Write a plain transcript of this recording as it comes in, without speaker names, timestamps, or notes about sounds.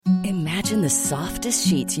Imagine the softest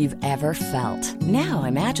sheets you've ever felt. Now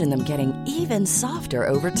imagine them getting even softer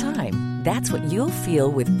over time. That's what you'll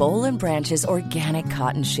feel with Boll and Branch's organic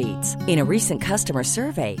cotton sheets. In a recent customer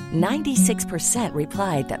survey, 96%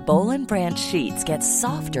 replied that Boll and Branch sheets get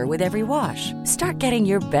softer with every wash. Start getting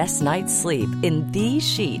your best night's sleep in these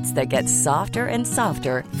sheets that get softer and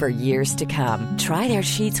softer for years to come. Try their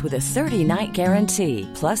sheets with a 30-night guarantee.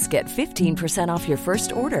 Plus, get 15% off your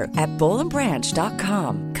first order at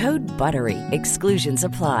bollandbranch.com. Code BUTTERY. Exclusions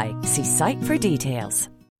apply. See site for details.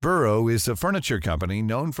 Burrow is a furniture company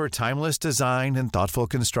known for timeless design and thoughtful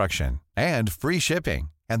construction, and free shipping,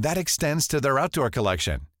 and that extends to their outdoor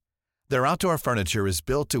collection. Their outdoor furniture is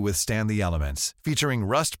built to withstand the elements, featuring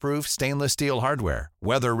rust-proof stainless steel hardware,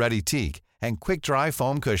 weather-ready teak, and quick-dry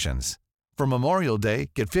foam cushions. For Memorial Day,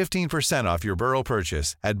 get 15% off your Burrow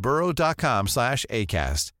purchase at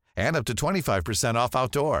burrow.com/ACAST, and up to 25% off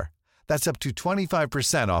outdoor. That's up to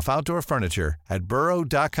 25% off outdoor furniture at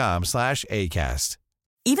burrow.com/ACAST.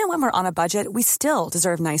 Even when we're on a budget, we still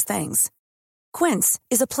deserve nice things. Quince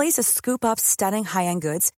is a place to scoop up stunning high-end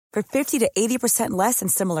goods for 50 to 80% less than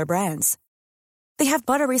similar brands. They have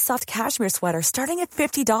buttery soft cashmere sweaters starting at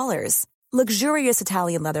 $50, luxurious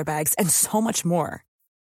Italian leather bags, and so much more.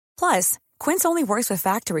 Plus, Quince only works with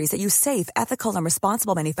factories that use safe, ethical, and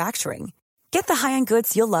responsible manufacturing. Get the high-end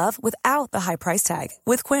goods you'll love without the high price tag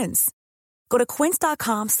with Quince. Go to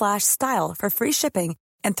quince.com/style for free shipping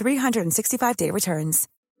and 365-day returns.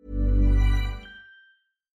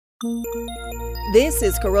 This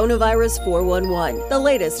is Coronavirus 411, the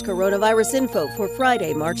latest coronavirus info for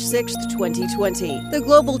Friday, March 6th, 2020. The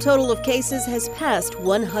global total of cases has passed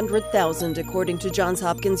 100,000, according to Johns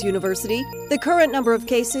Hopkins University. The current number of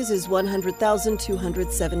cases is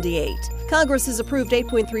 100,278. Congress has approved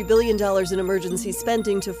 $8.3 billion in emergency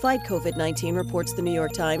spending to fight COVID-19, reports the New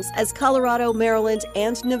York Times, as Colorado, Maryland,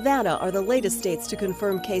 and Nevada are the latest states to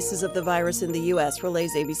confirm cases of the virus in the U.S.,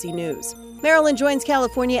 relays ABC News. Maryland joins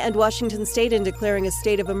California and Washington state in declaring a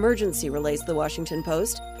state of emergency, relays the Washington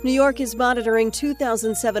Post. New York is monitoring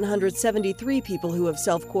 2,773 people who have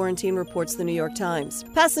self-quarantined, reports the New York Times.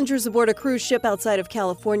 Passengers aboard a cruise ship outside of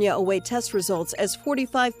California await test results as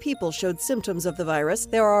 45 people showed symptoms of the virus.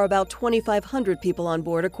 There are about 2,500 people on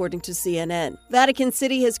board, according to CNN. Vatican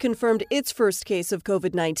City has confirmed its first case of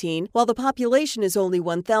COVID-19. While the population is only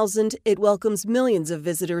 1,000, it welcomes millions of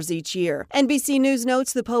visitors each year. NBC News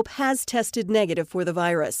notes the Pope has tested negative for the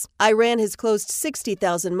virus. Iran has closed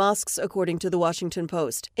 60,000 mosques, according to the Washington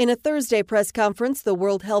Post. In a Thursday press conference, the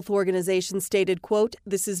World Health Organization stated, quote,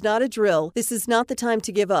 "This is not a drill. This is not the time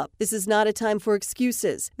to give up. This is not a time for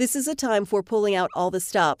excuses. This is a time for pulling out all the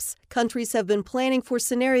stops. Countries have been planning for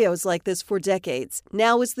scenarios like this for decades.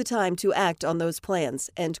 Now is the time to act on those plans,"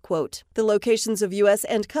 end quote. The locations of U.S.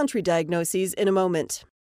 and country diagnoses in a moment.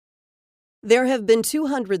 There have been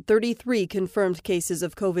 233 confirmed cases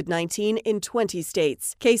of COVID-19 in 20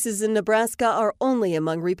 states. Cases in Nebraska are only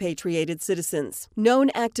among repatriated citizens. Known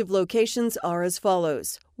active locations are as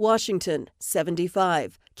follows: Washington,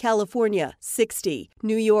 75, California, 60,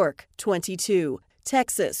 New York, 22,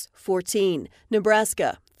 Texas, 14,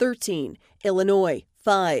 Nebraska, 13, Illinois,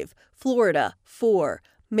 5, Florida, 4,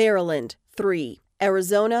 Maryland, 3,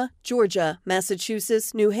 Arizona, Georgia,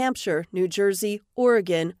 Massachusetts, New Hampshire, New Jersey,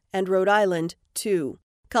 Oregon, and Rhode Island, 2.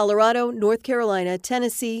 Colorado, North Carolina,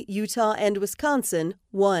 Tennessee, Utah, and Wisconsin,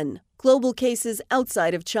 1. Global cases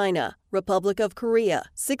outside of China: Republic of Korea,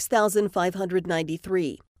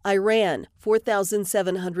 6,593. Iran,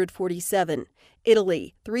 4,747.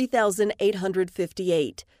 Italy,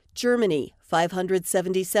 3,858. Germany,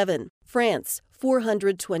 577. France,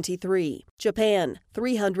 423. Japan,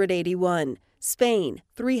 381. Spain,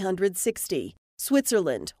 360.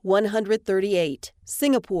 Switzerland, 138.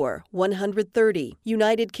 Singapore, 130.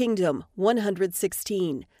 United Kingdom,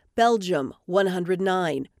 116. Belgium,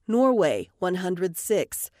 109. Norway,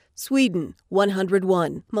 106. Sweden,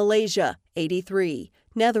 101. Malaysia, 83.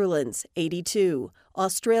 Netherlands, 82.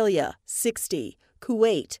 Australia, 60.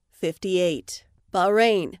 Kuwait, 58.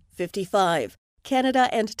 Bahrain, 55. Canada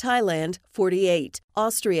and Thailand, 48.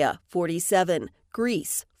 Austria, 47.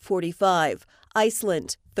 Greece, 45.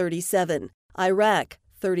 Iceland, 37. Iraq,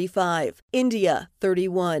 35. India,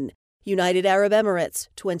 31. United Arab Emirates,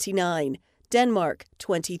 29. Denmark,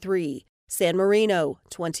 23. San Marino,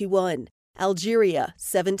 21. Algeria,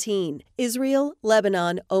 17. Israel,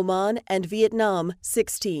 Lebanon, Oman, and Vietnam,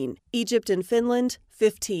 16. Egypt and Finland,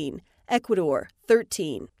 15. Ecuador,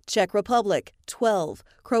 13. Czech Republic, 12.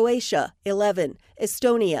 Croatia, 11.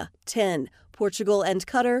 Estonia, 10. Portugal and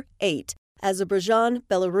Qatar, 8. Azerbaijan,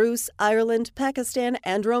 Belarus, Ireland, Pakistan,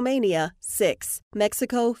 and Romania, 6.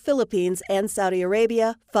 Mexico, Philippines, and Saudi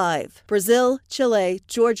Arabia, 5. Brazil, Chile,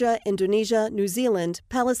 Georgia, Indonesia, New Zealand,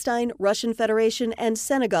 Palestine, Russian Federation, and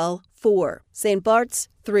Senegal, 4. St. Bart's,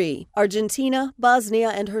 3. Argentina, Bosnia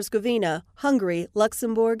and Herzegovina, Hungary,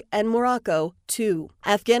 Luxembourg, and Morocco, 2.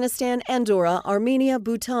 Afghanistan, Andorra, Armenia,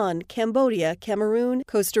 Bhutan, Cambodia, Cameroon,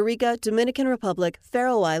 Costa Rica, Dominican Republic,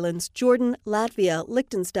 Faroe Islands, Jordan, Latvia,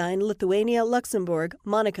 Liechtenstein, Lithuania, Luxembourg,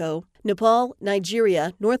 Monaco, Nepal,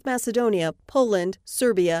 Nigeria, North Macedonia, Poland,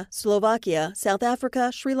 Serbia, Slovakia, South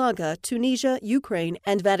Africa, Sri Lanka, Tunisia, Ukraine,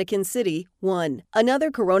 and Vatican City, 1.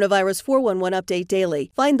 Another Coronavirus 411 update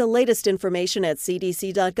daily. Find the latest information at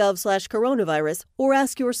cdc.gov/coronavirus or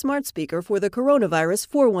ask your smart speaker for the Coronavirus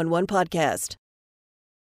 411 podcast.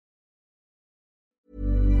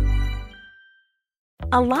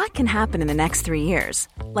 A lot can happen in the next 3 years.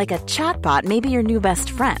 Like a chatbot may be your new best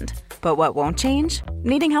friend. But what won't change?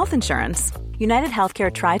 Needing health insurance. United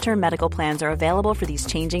Healthcare Tri-Term Medical Plans are available for these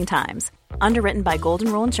changing times. Underwritten by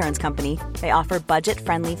Golden Rule Insurance Company, they offer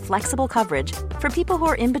budget-friendly, flexible coverage for people who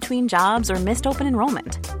are in between jobs or missed open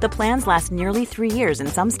enrollment. The plans last nearly 3 years in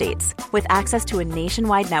some states, with access to a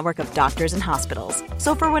nationwide network of doctors and hospitals.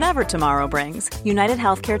 So for whatever tomorrow brings, United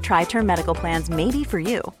Healthcare Tri-Term Medical Plans may be for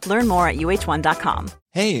you. Learn more at uh1.com.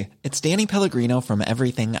 Hey, it's Danny Pellegrino from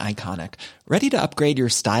Everything Iconic. Ready to upgrade your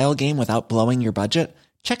style game without blowing your budget?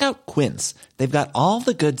 Check out Quince. They've got all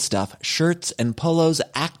the good stuff, shirts and polos,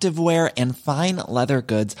 activewear, and fine leather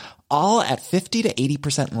goods, all at 50 to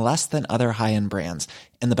 80% less than other high-end brands.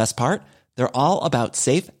 And the best part? They're all about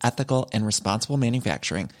safe, ethical, and responsible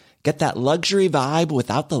manufacturing. Get that luxury vibe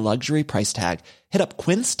without the luxury price tag. Hit up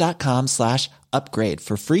quince.com/upgrade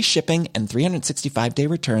for free shipping and 365-day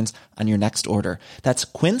returns on your next order. That's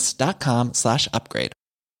quince.com/upgrade.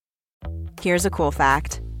 Here's a cool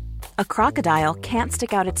fact. A crocodile can't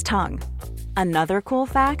stick out its tongue. Another cool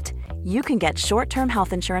fact, you can get short-term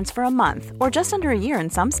health insurance for a month or just under a year in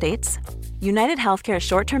some states. United Healthcare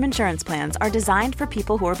short-term insurance plans are designed for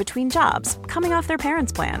people who are between jobs, coming off their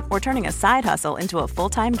parents' plan, or turning a side hustle into a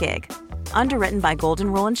full-time gig. Underwritten by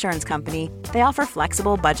Golden Rule Insurance Company, they offer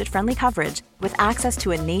flexible, budget-friendly coverage with access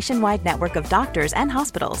to a nationwide network of doctors and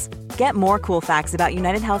hospitals. Get more cool facts about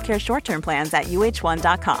United Healthcare short-term plans at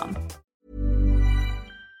uh1.com.